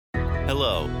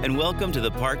Hello, and welcome to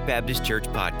the Park Baptist Church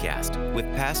podcast with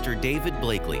Pastor David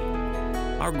Blakely.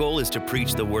 Our goal is to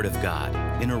preach the Word of God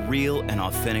in a real and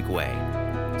authentic way,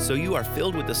 so you are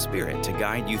filled with the Spirit to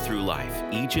guide you through life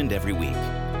each and every week.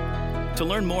 To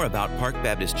learn more about Park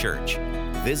Baptist Church,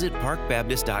 visit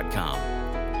parkbaptist.com.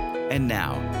 And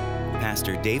now,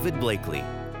 Pastor David Blakely.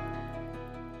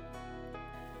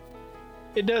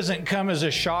 It doesn't come as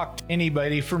a shock to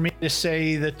anybody for me to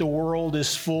say that the world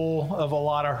is full of a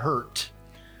lot of hurt.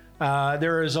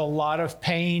 There is a lot of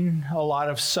pain, a lot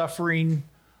of suffering,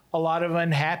 a lot of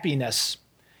unhappiness.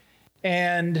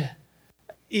 And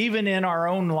even in our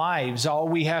own lives, all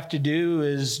we have to do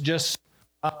is just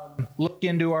look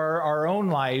into our own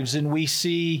lives, and we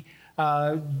see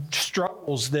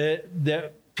struggles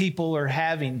that people are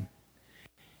having.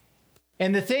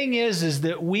 And the thing is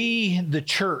that we, the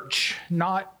church,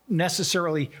 not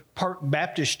necessarily Park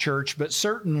Baptist Church, but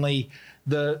certainly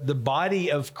the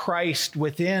body of Christ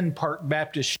within Park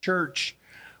Baptist Church,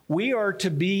 we are to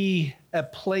be a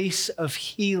place of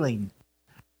healing,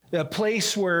 a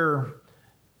place where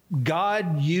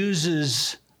God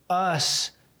uses us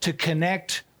to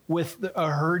connect with a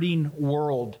hurting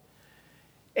world.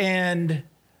 And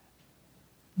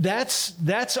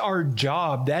that's our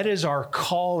job. That is our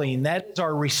calling. That is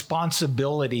our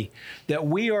responsibility, that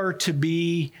we are to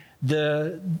be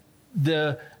the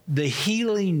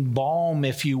healing balm,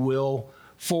 if you will,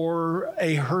 for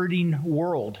a hurting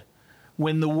world.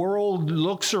 When the world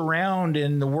looks around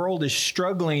and the world is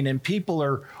struggling and people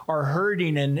are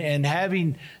hurting and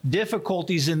having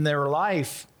difficulties in their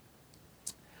life,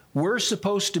 we're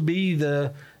supposed to be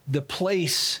the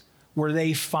place where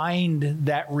they find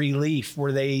that relief,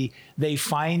 where they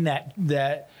find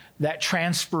that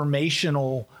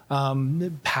transformational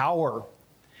power.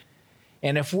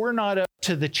 And if we're not up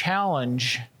to the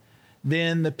challenge,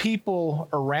 then the people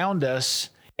around us,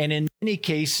 and in many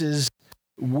cases,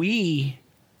 we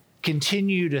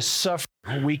continue to suffer,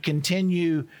 we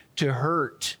continue to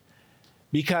hurt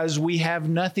because we have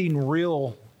nothing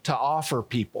real to offer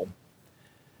people.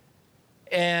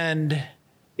 And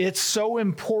it's so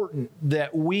important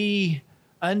that we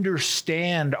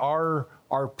understand our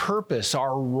purpose,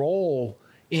 our role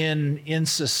in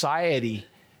society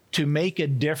to make a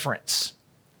difference.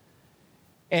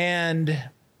 And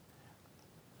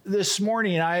this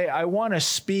morning, I want to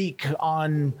speak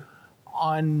on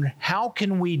how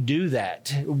can we do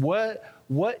that?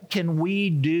 What can we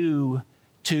do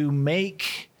to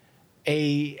make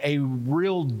a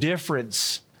real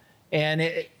difference? And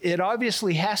it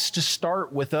obviously has to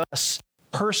start with us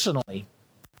personally.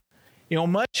 You know,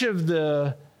 much of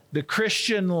the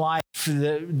Christian life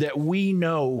that we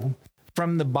know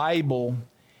from the Bible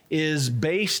is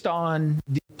based on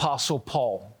the Apostle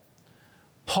Paul.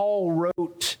 Paul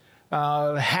wrote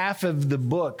half of the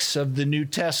books of the New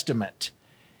Testament.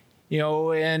 You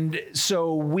know, and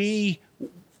so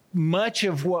much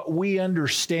of what we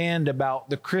understand about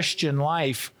the Christian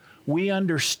life, we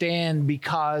understand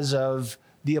because of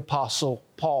the Apostle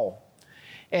Paul.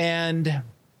 And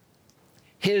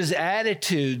his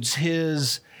attitudes,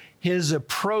 his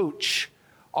approach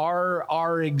are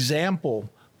our example.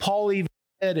 Paul even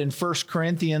said in 1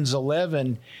 Corinthians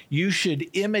 11, you should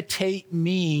imitate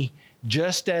me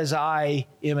just as I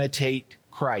imitate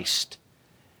Christ.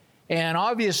 And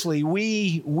obviously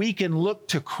we can look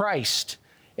to Christ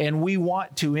and we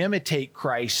want to imitate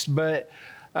Christ, but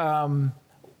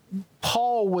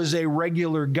Paul was a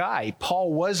regular guy.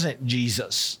 Paul wasn't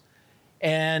Jesus.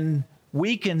 And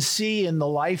we can see in the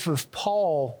life of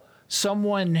Paul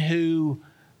someone who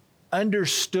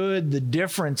understood the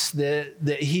difference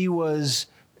that he was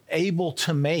able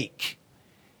to make.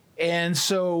 And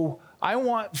so I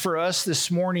want for us this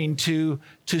morning to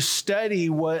study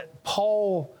what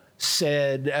Paul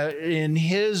said in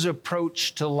his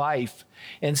approach to life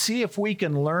and see if we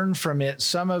can learn from it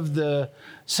some of the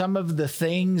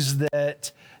things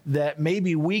that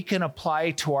maybe we can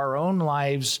apply to our own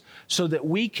lives so that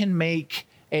we can make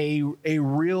a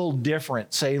real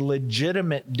difference, a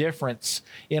legitimate difference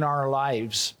in our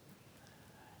lives.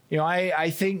 You know, I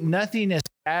think nothing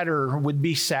would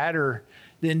be sadder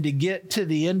than to get to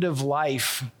the end of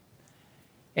life,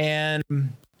 and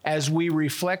as we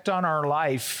reflect on our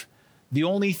life, the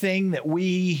only thing that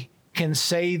we can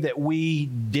say that we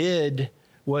did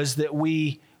was that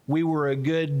we were a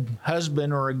good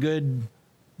husband or a good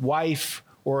wife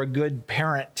or a good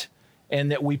parent,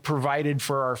 and that we provided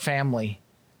for our family.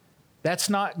 That's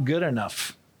not good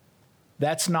enough.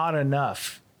 That's not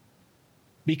enough.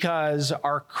 Because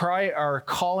our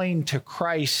calling to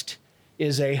Christ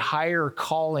is a higher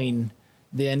calling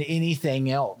than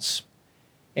anything else.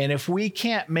 And if we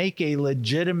can't make a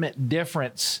legitimate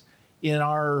difference in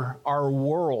our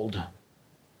world,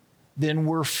 then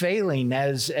we're failing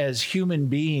as human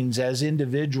beings, as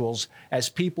individuals, as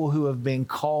people who have been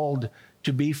called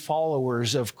to be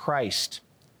followers of Christ.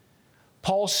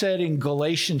 Paul said in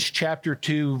Galatians chapter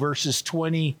 2, verses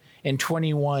 20 and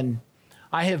 21,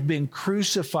 I have been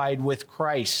crucified with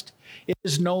Christ. It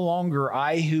is no longer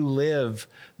I who live,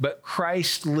 but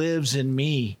Christ lives in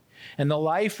me. And the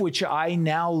life which I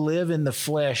now live in the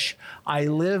flesh, I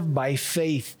live by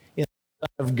faith in the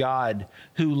Son of God,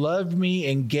 who loved me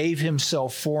and gave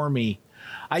himself for me.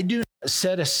 I do not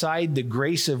set aside the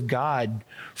grace of God,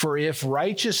 for if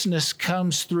righteousness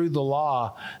comes through the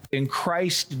law, then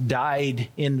Christ died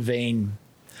in vain.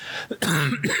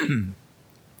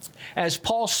 As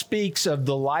Paul speaks of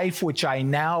the life which I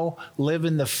now live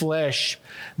in the flesh,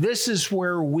 this is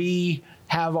where we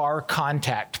have our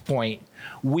contact point.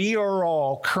 We are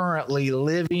all currently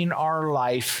living our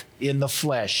life in the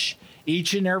flesh.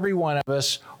 Each and every one of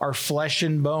us are flesh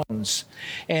and bones.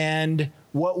 And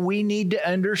what we need to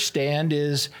understand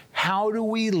is, how do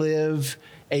we live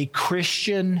a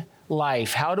Christian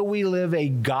life? How do we live a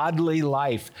godly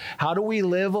life? How do we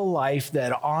live a life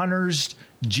that honors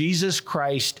Jesus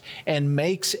Christ and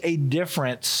makes a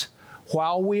difference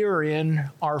while we are in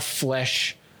our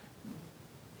flesh,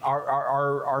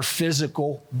 our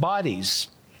physical bodies?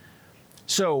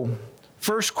 So,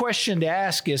 first question to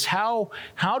ask is, how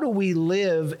do we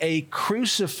live a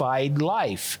crucified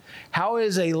life? How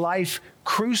is a life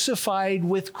crucified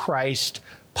with Christ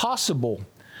possible?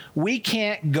 We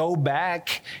can't go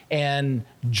back and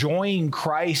join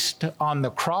Christ on the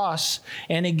cross.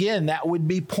 And again, that would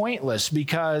be pointless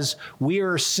because we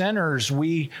are sinners.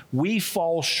 We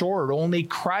fall short. Only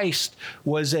Christ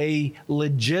was a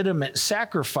legitimate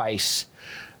sacrifice.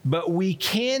 But we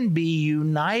can be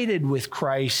united with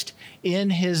Christ in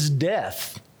his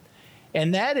death.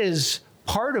 And that is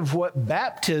part of what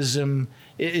baptism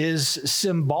is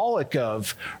symbolic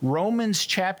of. Romans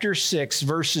chapter 6,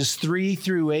 verses 3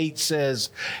 through 8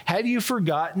 says, have you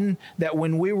forgotten that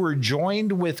when we were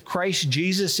joined with Christ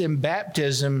Jesus in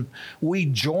baptism, we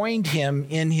joined him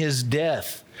in his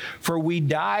death? For we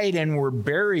died and were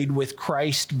buried with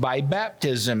Christ by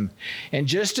baptism. And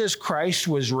just as Christ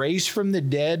was raised from the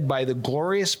dead by the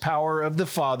glorious power of the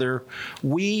Father,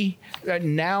 we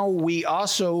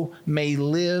also may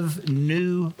live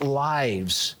new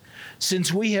lives.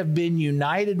 Since we have been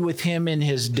united with him in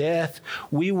his death,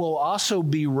 we will also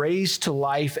be raised to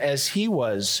life as he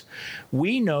was.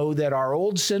 We know that our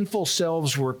old sinful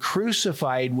selves were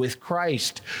crucified with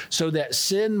Christ so that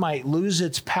sin might lose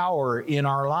its power in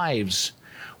our lives.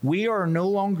 We are no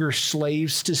longer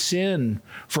slaves to sin,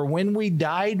 for when we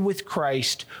died with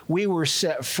Christ, we were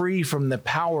set free from the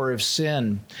power of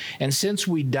sin. And since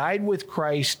we died with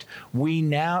Christ, we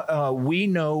know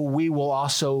we will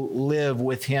also live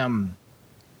with him.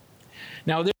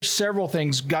 Now, there's several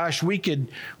things. Gosh, we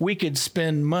could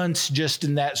spend months just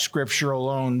in that scripture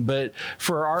alone, but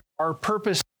for our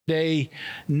purpose today,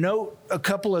 note a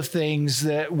couple of things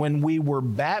that when we were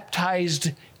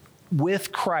baptized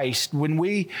with Christ,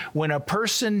 when a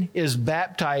person is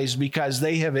baptized because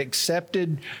they have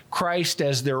accepted Christ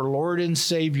as their Lord and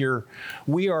Savior,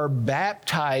 we are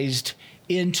baptized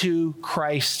into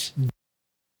Christ's death,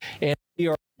 and we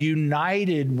are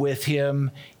united with him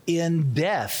in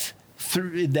death.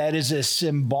 That is a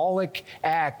symbolic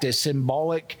act, a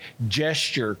symbolic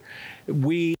gesture.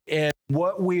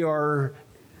 What we are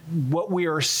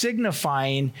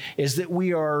signifying is that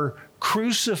we are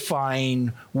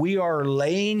crucifying, we are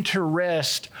laying to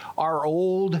rest our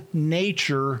old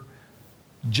nature.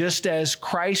 Just as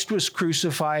Christ was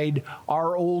crucified,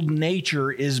 our old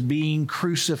nature is being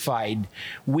crucified.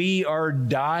 We are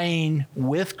dying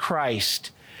with Christ.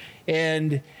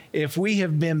 And if we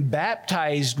have been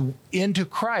baptized into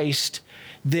Christ,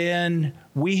 then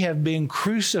we have been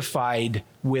crucified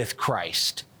with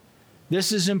Christ.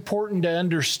 This is important to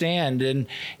understand,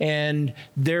 and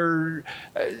there's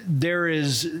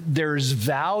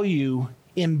value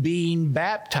in being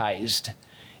baptized.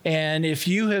 And if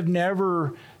you have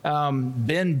never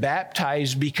been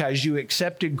baptized because you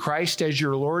accepted Christ as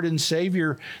your Lord and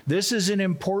Savior, this is an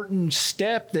important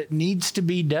step that needs to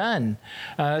be done.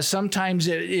 Sometimes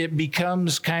it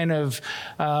becomes kind of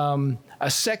a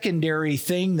secondary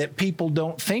thing that people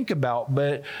don't think about,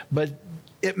 but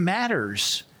it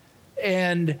matters.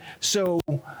 And so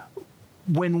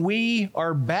when we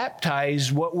are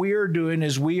baptized, what we are doing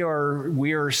is we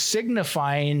are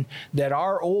signifying that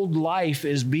our old life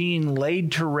is being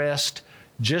laid to rest,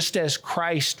 just as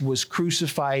Christ was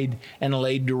crucified and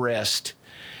laid to rest.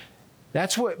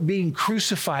 That's what being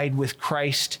crucified with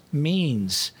Christ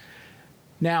means.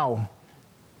 Now,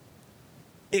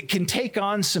 it can take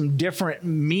on some different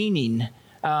meaning.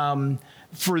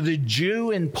 For the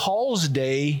Jew in Paul's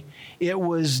day, it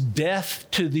was death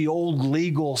to the old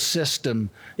legal system.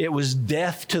 It was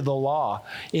death to the law.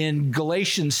 In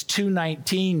Galatians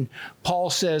 2:19,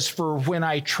 Paul says, "For when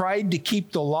I tried to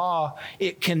keep the law,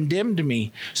 it condemned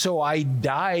me. So I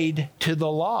died to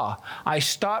the law. I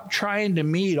stopped trying to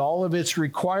meet all of its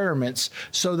requirements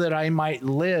so that I might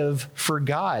live for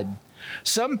God."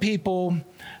 Some people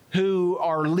who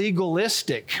are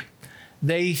legalistic,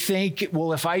 they think,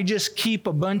 well, if I just keep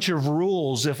a bunch of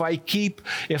rules, if I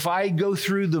go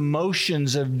through the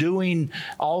motions of doing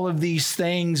all of these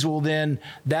things, well, then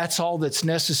that's all that's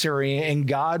necessary and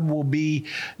God will be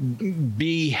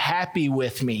happy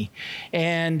with me.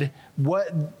 And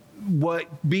what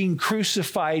being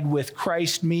crucified with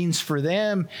Christ means for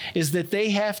them is that they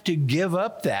have to give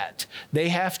up that. They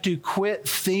have to quit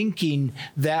thinking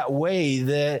that way,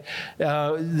 that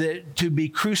to be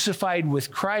crucified with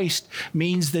Christ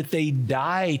means that they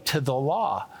die to the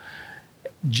law.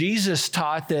 Jesus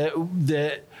taught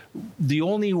that the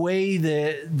only way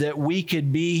that we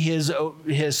could be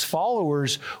his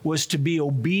followers was to be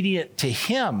obedient to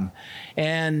him.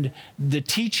 And the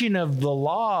teaching of the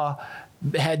law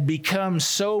had become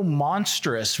so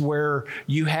monstrous where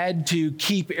you had to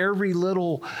keep every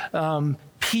little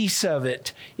piece of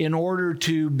it in order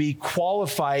to be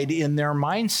qualified in their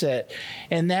mindset.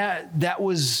 And that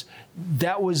was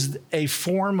a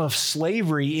form of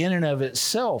slavery in and of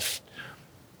itself.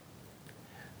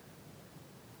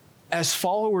 As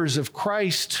followers of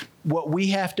Christ, what we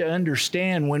have to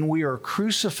understand when we are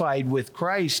crucified with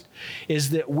Christ is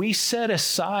that we set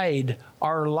aside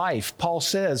our life. Paul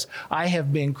says, "I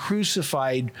have been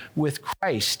crucified with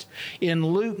Christ." In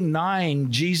Luke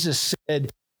 9, Jesus said,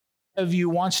 "If of you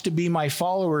wants to be my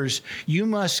followers, you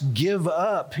must give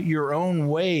up your own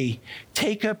way,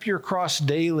 take up your cross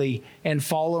daily, and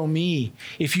follow me.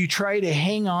 If you try to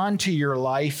hang on to your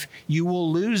life, you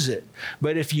will lose it.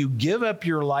 But if you give up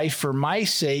your life for my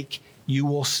sake, you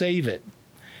will save it."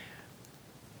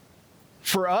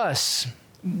 For us,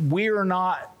 we are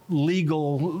not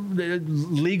legalistic.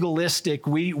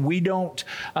 We don't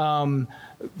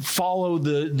follow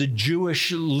the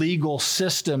Jewish legal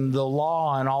system, the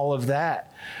law, and all of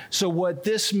that. So what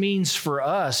this means for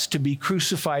us to be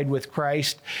crucified with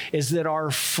Christ is that our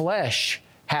flesh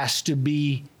has to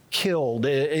be killed.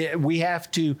 We have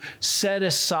to set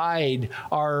aside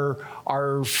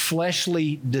our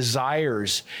fleshly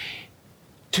desires.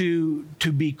 To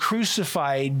be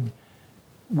crucified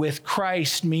with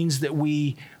Christ means that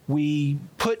we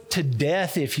put to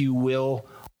death, if you will,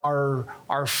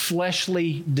 our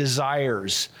fleshly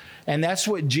desires. And that's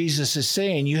what Jesus is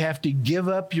saying. You have to give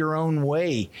up your own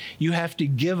way. You have to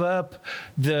give up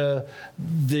the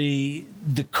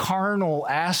carnal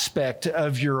aspect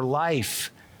of your life.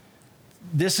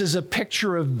 This is a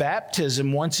picture of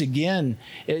baptism, once again,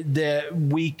 that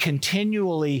we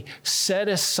continually set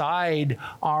aside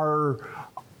our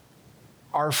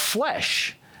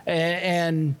flesh.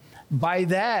 And by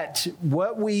that,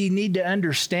 what we need to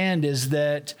understand is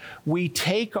that we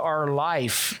take our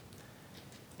life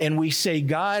and we say,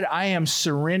 "God, I am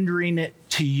surrendering it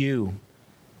to you.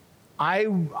 I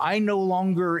no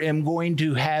longer am going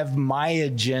to have my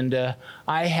agenda.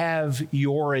 I have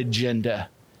your agenda."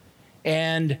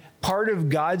 And part of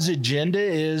God's agenda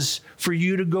is for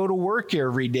you to go to work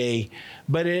every day.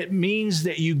 But it means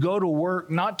that you go to work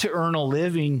not to earn a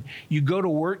living. You go to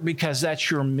work because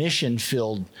that's your mission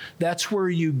field. That's where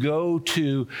you go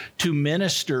to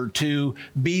minister, to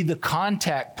be the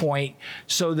contact point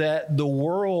so that the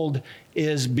world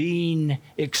is being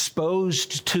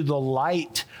exposed to the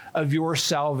light of your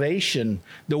salvation.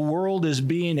 The world is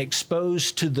being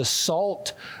exposed to the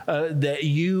salt that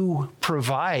you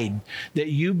provide, that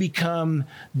you become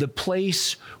the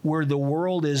place where the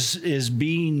world is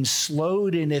being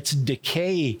slowed in its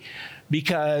decay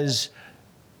because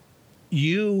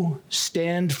you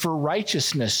stand for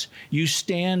righteousness, you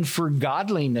stand for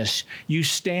godliness, you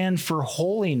stand for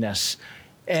holiness.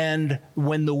 And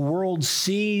when the world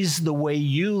sees the way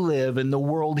you live and the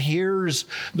world hears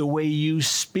the way you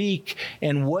speak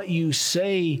and what you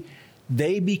say,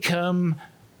 they become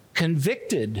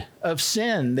convicted of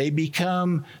sin. They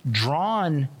become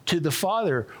drawn to the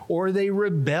Father, or they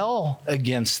rebel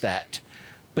against that.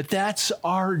 But that's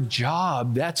our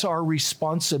job. That's our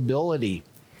responsibility.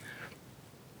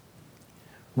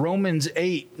 Romans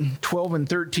 8:12 and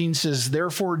 13 says,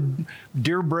 "Therefore,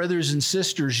 dear brothers and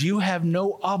sisters, you have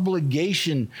no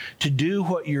obligation to do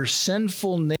what your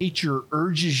sinful nature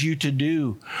urges you to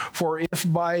do. For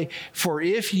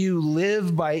if you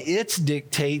live by its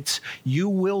dictates, you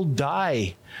will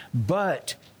die.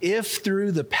 But if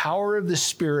through the power of the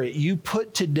Spirit you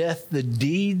put to death the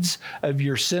deeds of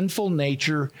your sinful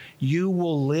nature, you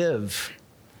will live."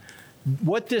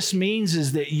 What this means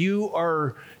is that you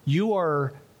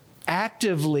are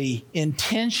actively,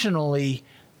 intentionally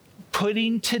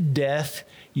putting to death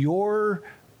your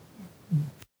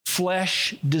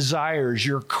flesh desires,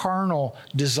 your carnal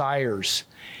desires.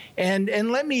 And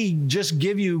let me just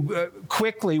give you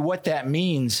quickly what that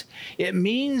means. It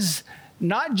means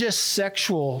not just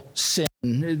sexual sin.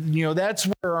 That's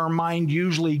where our mind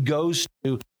usually goes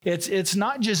to. It's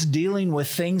not just dealing with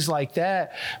things like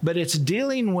that, but it's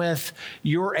dealing with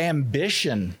your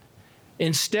ambition.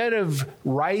 Instead of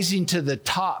rising to the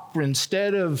top,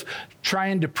 instead of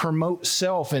trying to promote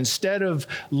self, instead of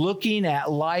looking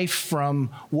at life from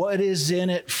what is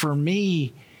in it for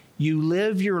me, you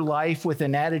live your life with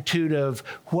an attitude of,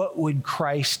 what would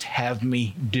Christ have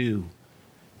me do?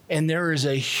 And there is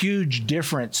a huge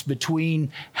difference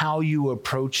between how you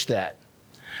approach that.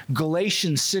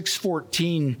 Galatians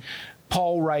 6:14,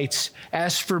 Paul writes,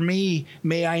 "As for me,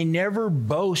 may I never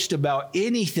boast about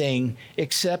anything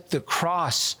except the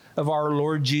cross of our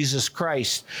Lord Jesus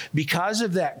Christ. Because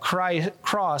of that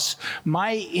cross,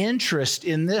 my interest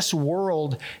in this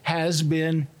world has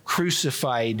been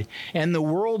crucified, and the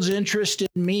world's interest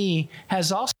in me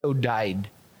has also died."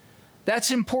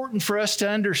 That's important for us to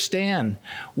understand.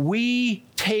 We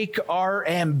take our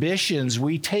ambitions,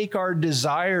 we take our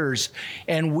desires,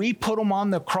 and we put them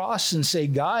on the cross and say,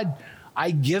 "God,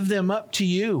 I give them up to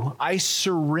you. I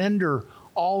surrender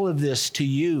all of this to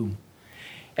you."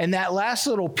 And that last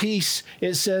little piece,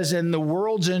 it says, "And the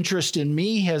world's interest in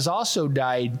me has also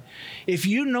died." If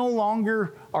you no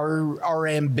longer are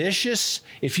ambitious,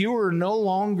 if you are no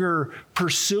longer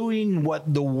pursuing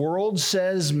what the world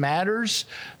says matters,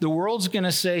 the world's going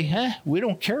to say, we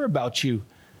don't care about you.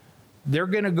 They're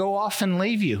going to go off and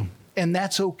leave you. And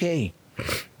that's okay.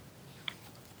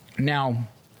 Now,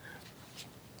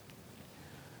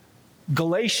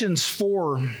 Galatians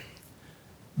 4,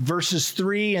 verses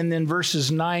 3 and then verses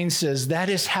 9 says, "That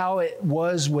is how it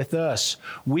was with us.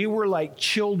 We were like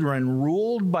children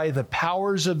ruled by the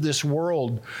powers of this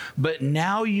world, but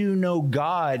now you know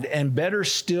God, and better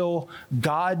still,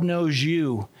 God knows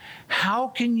you. How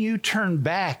can you turn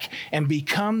back and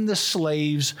become the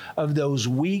slaves of those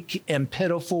weak and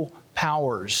pitiful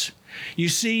powers?" You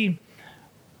see,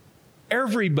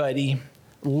 everybody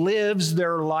lives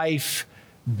their life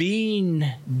being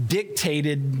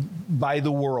dictated by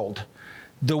the world.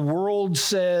 The world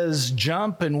says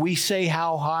jump and we say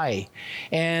how high.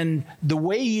 And the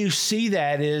way you see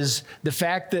that is the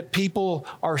fact that people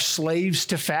are slaves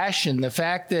to fashion, the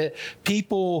fact that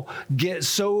people get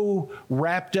so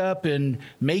wrapped up in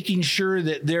making sure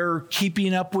that they're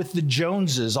keeping up with the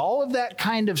Joneses, all of that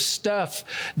kind of stuff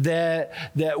that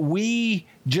we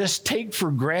just take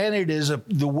for granted as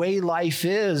the way life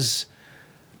is.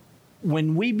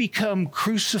 When we become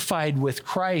crucified with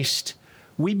Christ,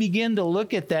 we begin to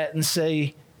look at that and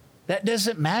say, that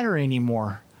doesn't matter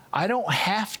anymore. I don't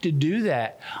have to do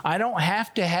that. I don't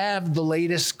have to have the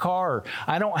latest car.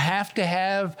 I don't have to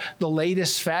have the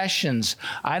latest fashions.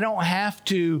 I don't have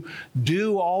to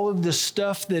do all of the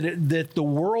stuff that the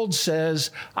world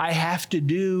says I have to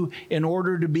do in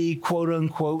order to be quote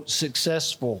unquote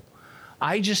successful.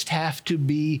 I just have to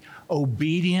be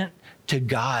obedient to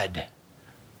God.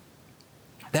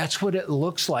 That's what it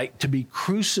looks like to be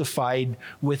crucified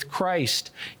with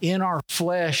Christ in our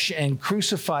flesh and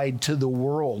crucified to the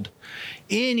world.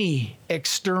 Any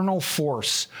external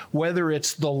force, whether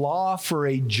it's the law for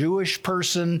a Jewish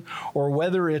person or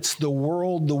whether it's the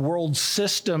world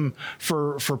system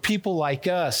for people like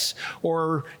us,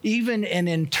 or even an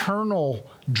internal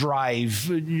drive,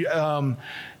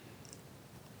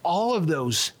 all of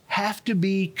those have to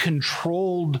be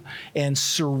controlled and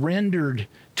surrendered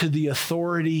to the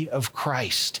authority of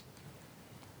Christ.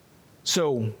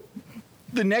 So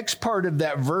the next part of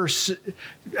that verse,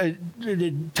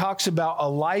 it talks about a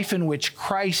life in which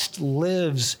Christ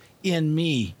lives in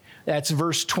me. That's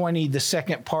verse 20, the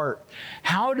second part.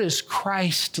 How does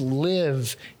Christ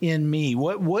live in me?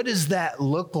 What does that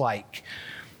look like?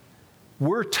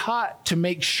 We're taught to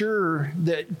make sure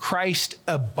that Christ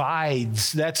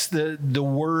abides. That's the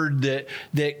word that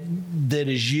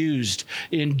is used.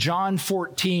 In John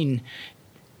 14,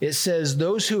 It says,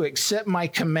 those who accept my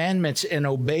commandments and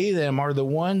obey them are the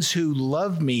ones who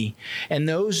love me.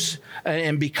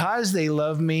 And because they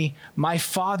love me, my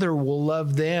Father will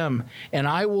love them, and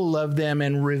I will love them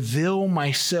and reveal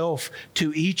myself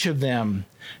to each of them.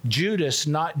 Judas,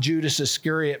 not Judas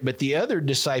Iscariot, but the other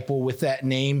disciple with that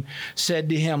name, said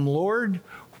to him, Lord,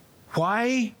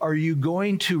 why are you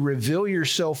going to reveal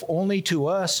yourself only to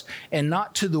us and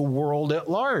not to the world at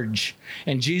large?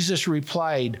 And Jesus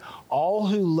replied, all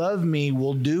who love me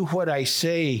will do what I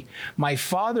say. My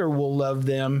Father will love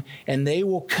them, and they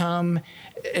will come,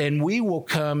 and we will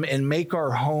come and make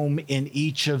our home in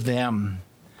each of them.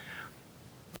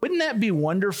 Wouldn't that be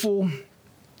wonderful?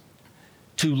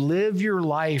 To live your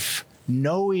life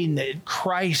knowing that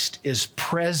Christ is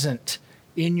present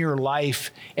in your life,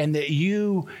 and that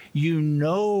you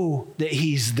know that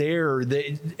he's there,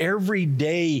 that every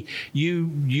day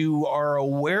you are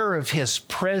aware of his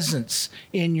presence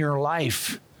in your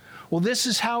life. Well, this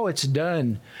is how it's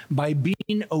done, by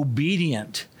being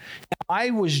obedient. I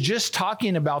was just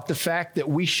talking about the fact that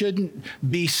we shouldn't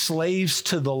be slaves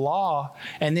to the law,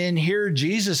 and then here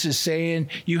Jesus is saying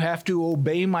you have to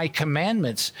obey my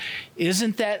commandments.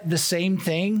 Isn't that the same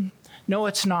thing? No,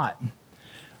 it's not.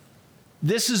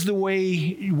 This is the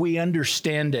way we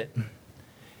understand it.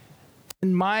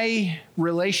 In my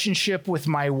relationship with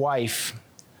my wife,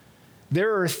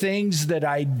 there are things that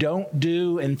I don't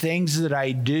do and things that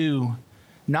I do,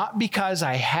 not because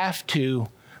I have to,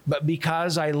 but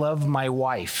because I love my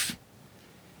wife.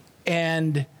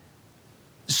 And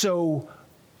so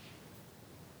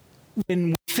when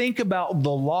we think about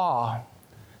the law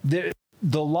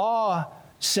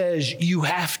says you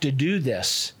have to do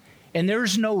this. And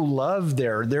there's no love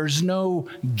there. There's no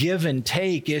give and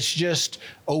take. It's just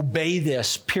obey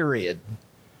this, period.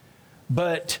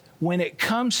 But when it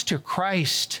comes to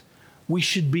Christ, we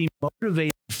should be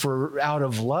motivated out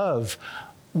of love.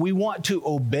 We want to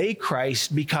obey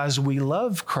Christ because we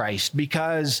love Christ,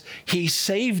 because he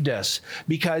saved us,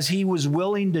 because he was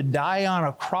willing to die on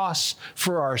a cross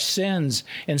for our sins.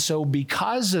 And so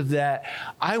because of that,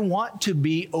 I want to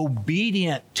be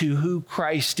obedient to who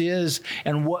Christ is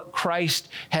and what Christ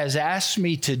has asked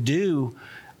me to do.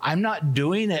 I'm not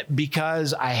doing it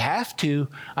because I have to.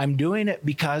 I'm doing it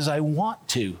because I want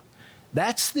to.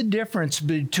 That's the difference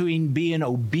between being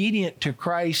obedient to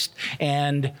Christ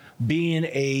and being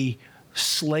a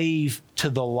slave to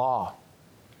the law.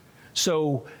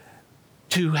 So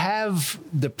to have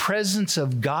the presence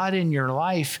of God in your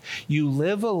life, you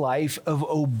live a life of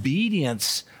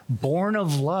obedience, born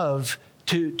of love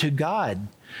to God.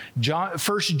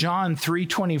 1 John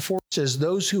 3:24 says,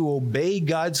 those who obey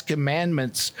God's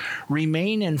commandments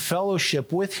remain in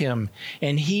fellowship with him,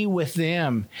 and he with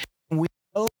them. We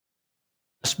know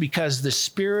this because the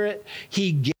Spirit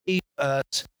he gave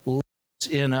us lives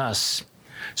in us.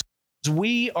 So as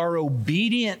we are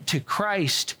obedient to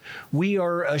Christ, we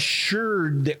are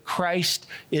assured that Christ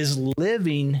is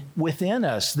living within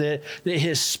us, that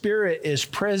his Spirit is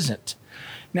present.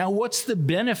 Now, what's the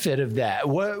benefit of that?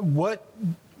 Why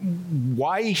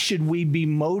should we be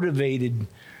motivated?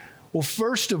 Well,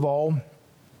 first of all,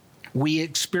 we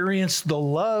experience the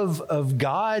love of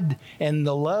God and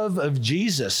the love of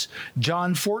Jesus.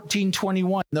 John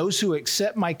 14:21, those who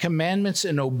accept my commandments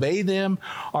and obey them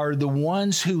are the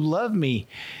ones who love me.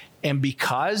 And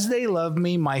because they love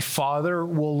me, my Father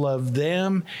will love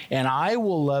them, and I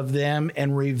will love them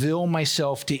and reveal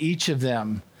myself to each of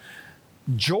them.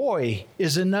 Joy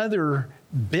is another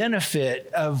benefit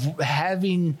of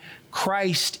having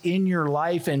Christ in your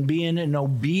life and being an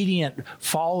obedient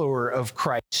follower of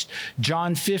Christ.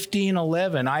 John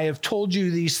 15:11, I have told you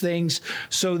these things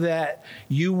so that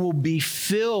you will be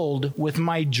filled with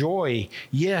my joy.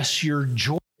 Yes, your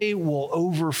joy will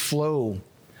overflow.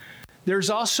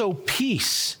 There's also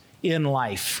peace in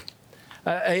life.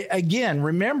 Again,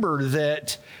 remember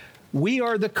that we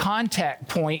are the contact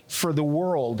point for the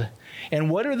world. And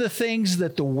what are the things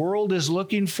that the world is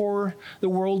looking for? The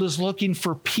world is looking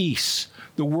for peace.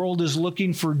 The world is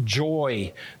looking for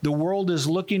joy. The world is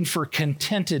looking for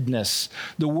contentedness.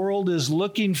 The world is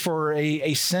looking for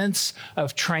a sense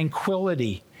of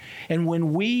tranquility. And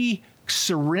when we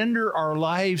surrender our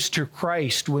lives to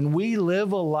Christ, when we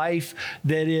live a life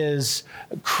that is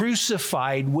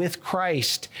crucified with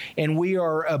Christ and we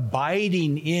are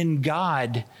abiding in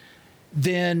God,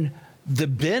 then the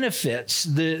benefits,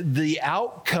 the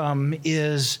outcome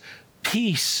is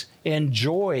peace and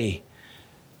joy.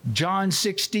 John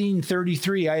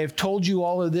 16:33, I have told you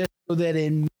all of this so that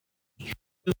in me you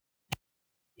have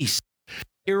peace.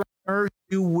 Here on earth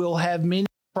you will have many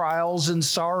trials and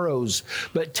sorrows,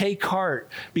 but take heart,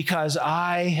 because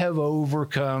I have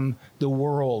overcome the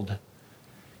world.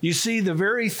 You see, the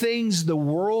very things the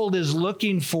world is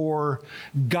looking for,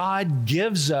 God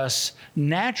gives us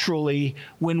naturally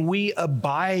when we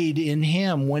abide in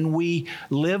Him, when we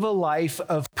live a life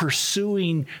of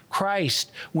pursuing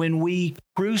Christ, when we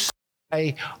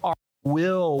crucify our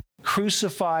will,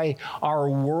 crucify our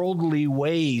worldly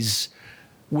ways.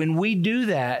 When we do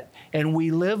that and we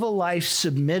live a life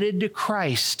submitted to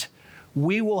Christ,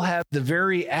 we will have the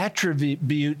very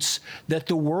attributes that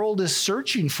the world is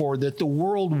searching for, that the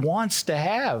world wants to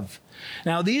have.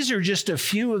 Now, these are just a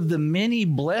few of the many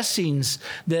blessings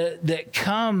that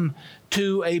come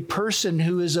to a person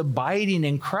who is abiding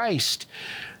in Christ.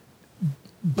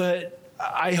 But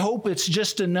I hope it's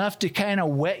just enough to kind of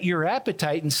whet your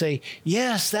appetite and say,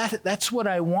 yes, that's what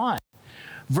I want.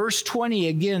 Verse 20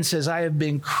 again says, I have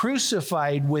been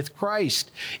crucified with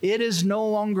Christ. It is no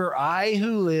longer I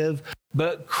who live,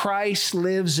 but Christ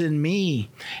lives in me.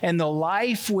 And the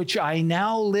life which I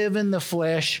now live in the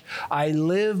flesh, I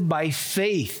live by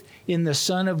faith in the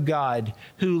Son of God,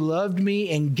 who loved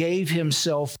me and gave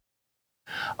himself.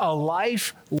 A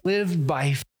life lived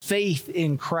by faith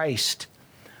in Christ.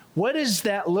 What does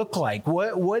that look like?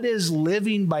 What is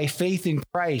living by faith in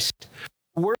Christ?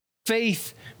 The word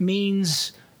faith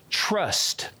means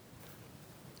trust.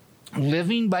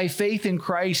 Living by faith in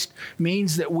Christ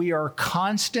means that we are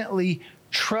constantly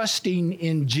trusting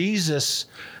in Jesus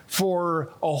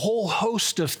for a whole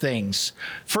host of things.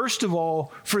 First of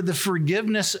all, for the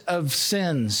forgiveness of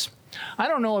sins. I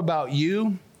don't know about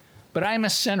you, but I'm a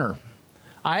sinner.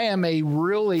 I am a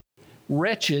really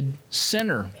wretched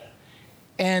sinner.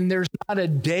 And there's not a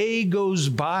day goes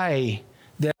by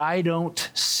that I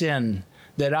don't sin,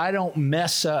 that I don't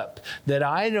mess up, that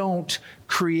I don't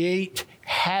create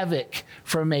havoc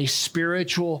from a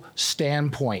spiritual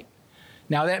standpoint.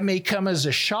 Now, that may come as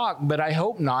a shock, but I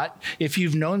hope not. If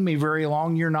you've known me very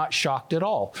long, you're not shocked at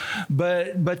all.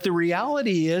 But the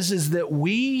reality is that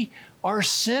we are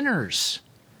sinners.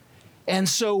 And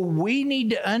so we need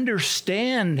to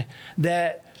understand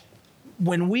that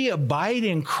when we abide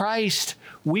in Christ,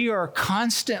 we are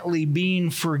constantly being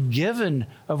forgiven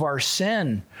of our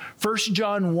sin. 1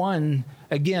 John 1,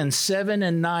 again, 7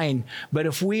 and 9. But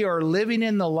if we are living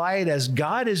in the light as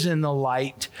God is in the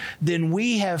light, then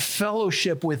we have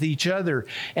fellowship with each other.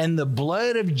 And the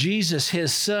blood of Jesus,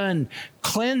 his Son,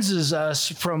 cleanses us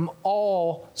from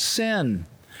all sin.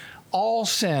 All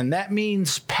sin. That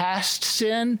means past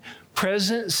sin,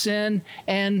 present sin,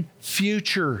 and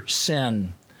future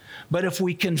sin. But if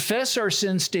we confess our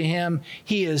sins to him,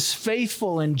 he is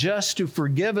faithful and just to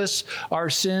forgive us our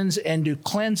sins and to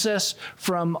cleanse us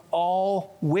from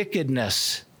all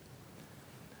wickedness.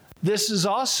 This is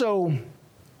also,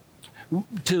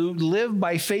 to live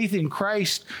by faith in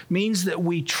Christ means that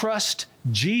we trust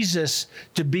Jesus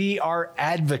to be our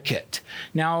advocate.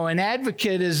 Now, an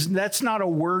advocate that's not a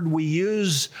word we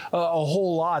use a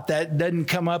whole lot. That doesn't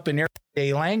come up in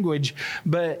everyday language,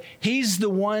 but he's the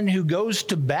one who goes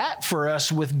to bat for us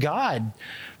with God.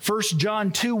 1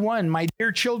 John 2:1, my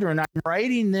dear children, I'm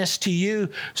writing this to you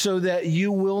so that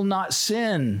you will not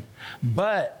sin.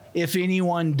 But if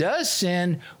anyone does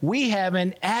sin, we have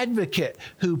an advocate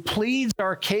who pleads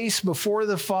our case before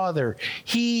the Father.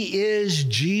 He is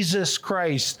Jesus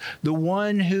Christ, the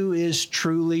one who is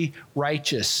truly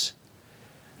righteous.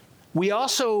 We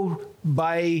also,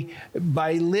 by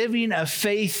living a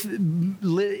faith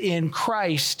in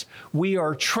Christ, we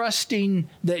are trusting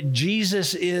that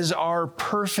Jesus is our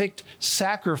perfect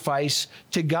sacrifice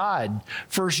to God.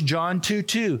 1 John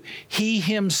 2:2, he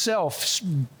himself,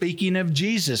 speaking of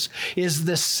Jesus, is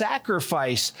the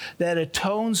sacrifice that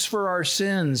atones for our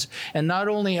sins, and not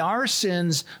only our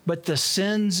sins, but the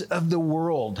sins of the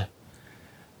world.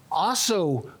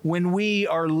 Also, when we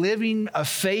are living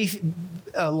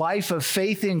a life of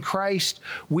faith in Christ,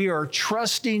 we are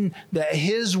trusting that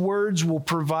his words will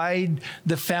provide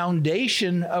the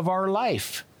foundation of our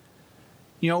life.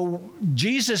 You know,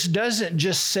 Jesus doesn't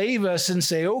just save us and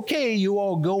say, okay, you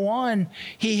all go on.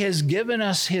 He has given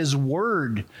us his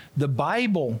word, the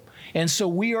Bible. And so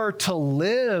we are to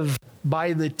live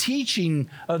by the teaching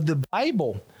of the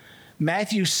Bible.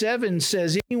 Matthew 7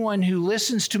 says, anyone who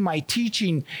listens to my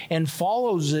teaching and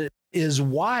follows it is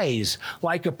wise,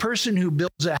 like a person who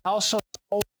builds a house on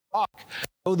a rock.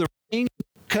 Though the rain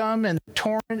come and the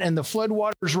torrent and the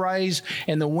floodwaters rise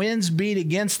and the winds beat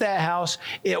against that house,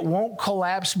 it won't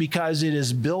collapse because it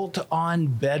is built on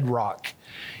bedrock.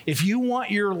 If you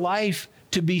want your life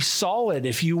to be solid,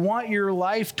 if you want your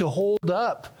life to hold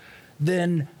up,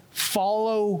 then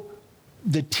follow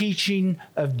the teaching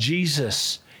of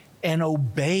Jesus. and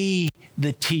obey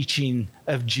the teaching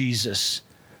of Jesus.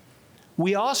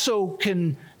 We also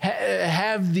can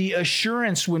have the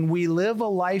assurance when we live a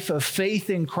life of faith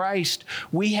in Christ,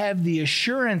 we have the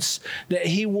assurance that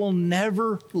he will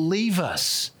never leave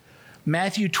us.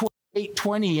 Matthew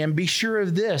 28:20, and be sure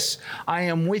of this, I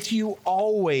am with you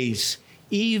always,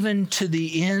 even to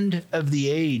the end of the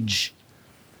age.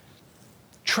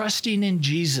 Trusting in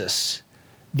Jesus,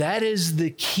 that is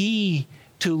the key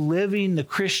to living the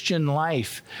Christian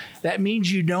life. That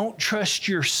means you don't trust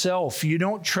yourself. You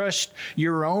don't trust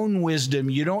your own wisdom.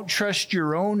 You don't trust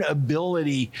your own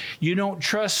ability. You don't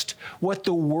trust what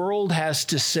the world has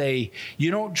to say. You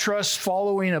don't trust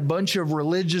following a bunch of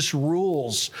religious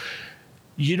rules.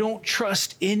 You don't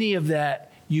trust any of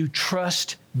that. You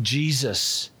trust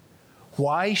Jesus.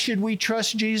 Why should we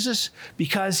trust Jesus?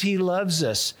 Because he loves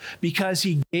us, because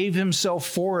he gave himself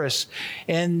for us,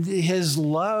 and his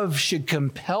love should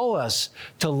compel us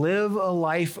to live a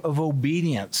life of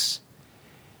obedience.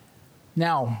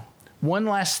 Now, one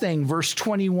last thing, verse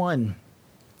 21.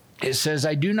 It says,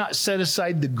 I do not set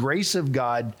aside the grace of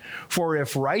God, for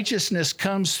if righteousness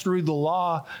comes through the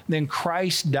law, then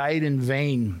Christ died in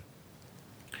vain.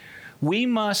 We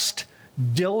must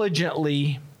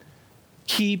diligently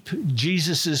keep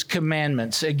Jesus'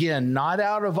 commandments. Again, not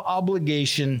out of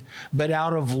obligation, but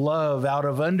out of love, out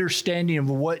of understanding of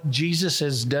what Jesus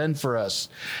has done for us.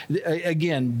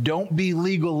 Again, don't be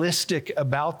legalistic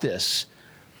about this.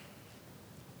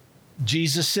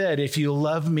 Jesus said, if you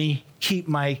love me, keep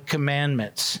my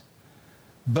commandments.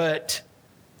 But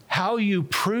how you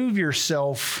prove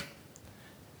yourself,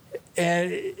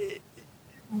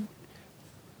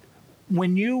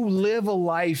 when you live a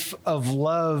life of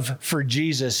love for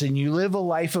Jesus and you live a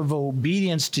life of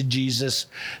obedience to Jesus,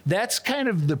 that's kind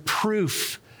of the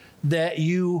proof that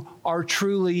you are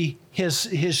truly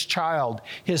his child,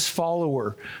 his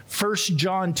follower. 1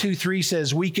 John 2:3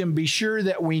 says, we can be sure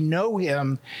that we know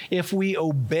him if we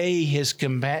obey his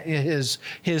commandments.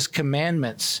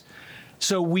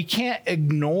 So we can't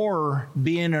ignore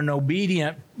being an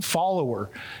obedient follower.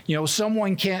 You know,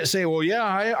 someone can't say, well,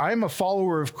 yeah, I'm a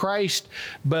follower of Christ,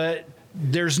 but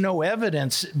there's no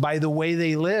evidence by the way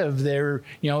they live. They're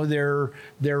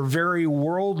very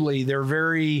worldly. They're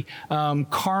very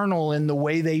carnal in the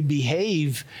way they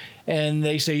behave. And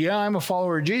they say, yeah, I'm a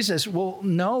follower of Jesus. Well,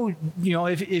 no,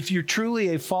 if you're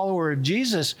truly a follower of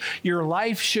Jesus, your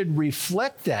life should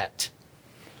reflect that.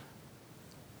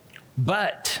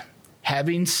 But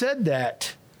having said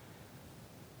that,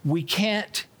 we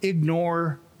can't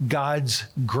ignore God's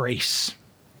grace.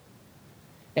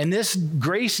 And this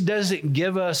grace doesn't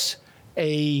give us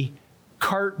a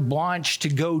carte blanche to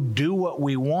go do what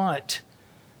we want,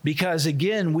 because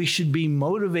again, we should be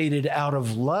motivated out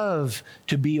of love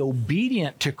to be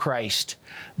obedient to Christ.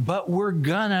 But we're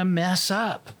gonna mess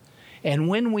up. And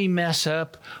when we mess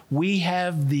up, we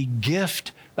have the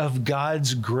gift of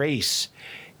God's grace.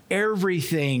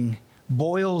 Everything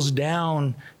boils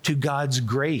down to God's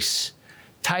grace.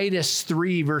 Titus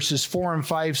 3 verses 4 and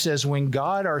 5 says, when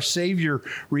God our Savior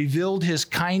revealed his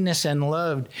kindness and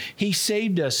love, he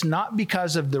saved us not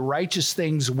because of the righteous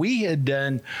things we had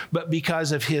done, but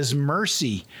because of his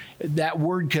mercy. That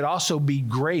word could also be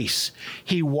grace.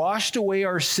 He washed away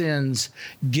our sins,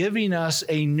 giving us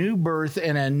a new birth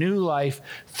and a new life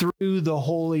through the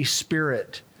Holy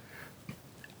Spirit.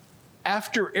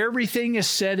 After everything is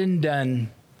said and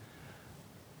done,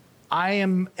 I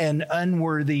am an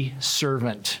unworthy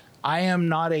servant. I am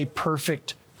not a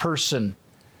perfect person.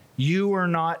 You are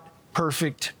not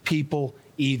perfect people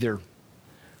either.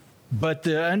 But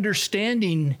the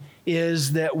understanding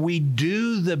is that we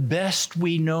do the best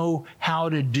we know how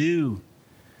to do.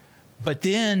 But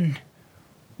then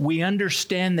we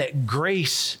understand that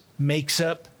grace makes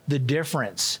up the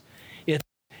difference.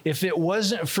 If it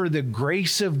wasn't for the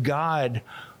grace of God,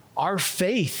 our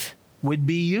faith would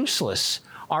be useless.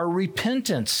 Our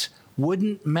repentance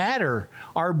wouldn't matter.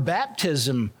 Our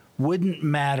baptism wouldn't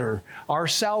matter. Our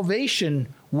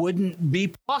salvation wouldn't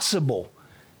be possible.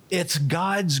 It's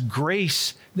God's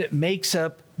grace that makes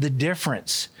up the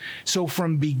difference. So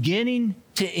from beginning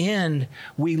to end,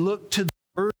 we look to the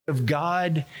Word of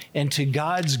God and to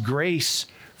God's grace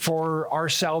for our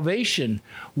salvation.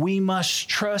 We must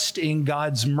trust in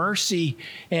God's mercy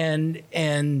and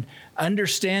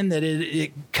understand that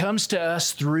it comes to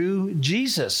us through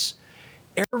Jesus.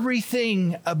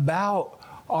 Everything about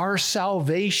our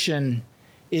salvation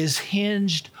is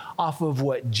hinged off of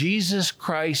what Jesus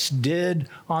Christ did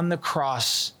on the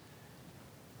cross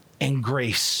and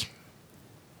grace.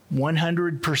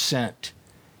 100%.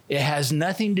 It has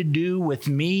nothing to do with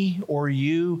me or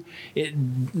you.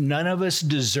 None of us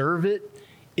deserve it.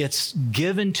 It's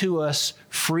given to us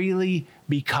freely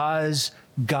because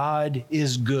God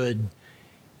is good.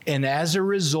 And as a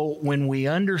result, when we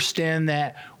understand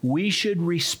that, we should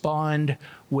respond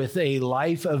with a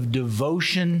life of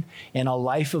devotion and a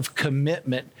life of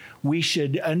commitment. We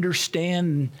should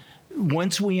understand,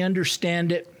 once we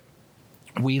understand it,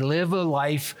 we live a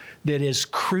life that is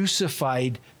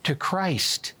crucified to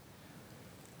Christ.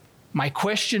 My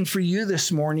question for you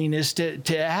this morning is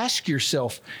to ask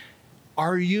yourself,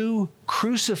 are you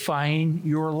crucifying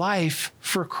your life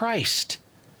for Christ?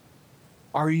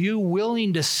 Are you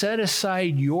willing to set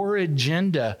aside your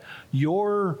agenda,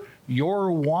 your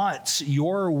wants,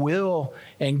 your will,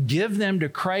 and give them to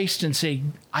Christ and say,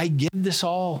 I give this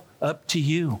all up to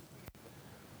you.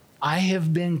 I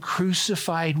have been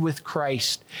crucified with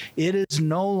Christ. It is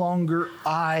no longer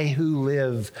I who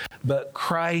live, but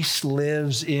Christ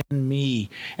lives in me.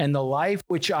 And the life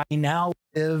which I now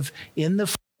live in the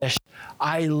flesh,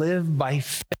 I live by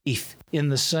faith in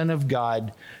the Son of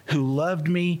God who loved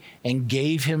me and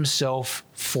gave himself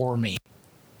for me.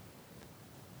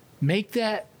 Make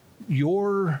that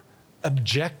your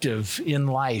objective in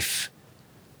life.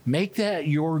 Make that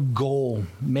your goal.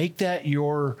 Make that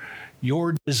your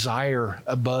desire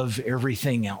above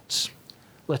everything else.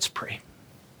 Let's pray.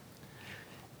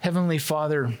 Heavenly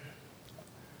Father,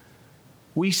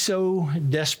 we so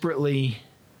desperately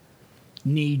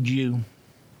need you.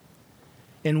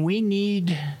 And we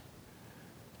need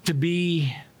to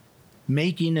be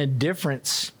making a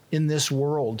difference in this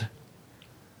world.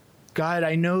 God,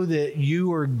 I know that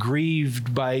you are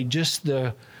grieved by just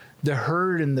the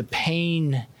hurt and the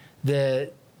pain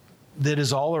that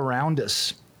is all around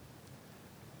us.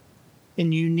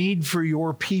 And you need for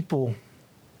your people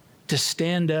to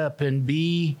stand up and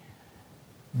be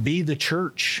the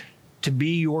church, to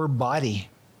be your body.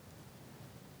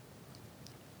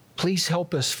 Please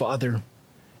help us, Father,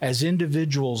 as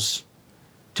individuals,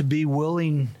 to be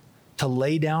willing to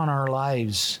lay down our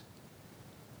lives,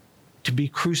 to be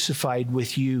crucified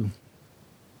with you,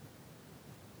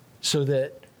 so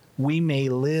that we may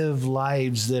live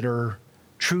lives that are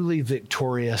truly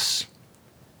victorious.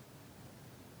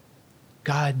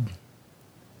 God,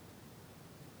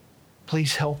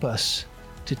 please help us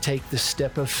to take the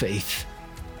step of faith.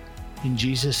 In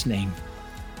Jesus' name,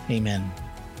 amen.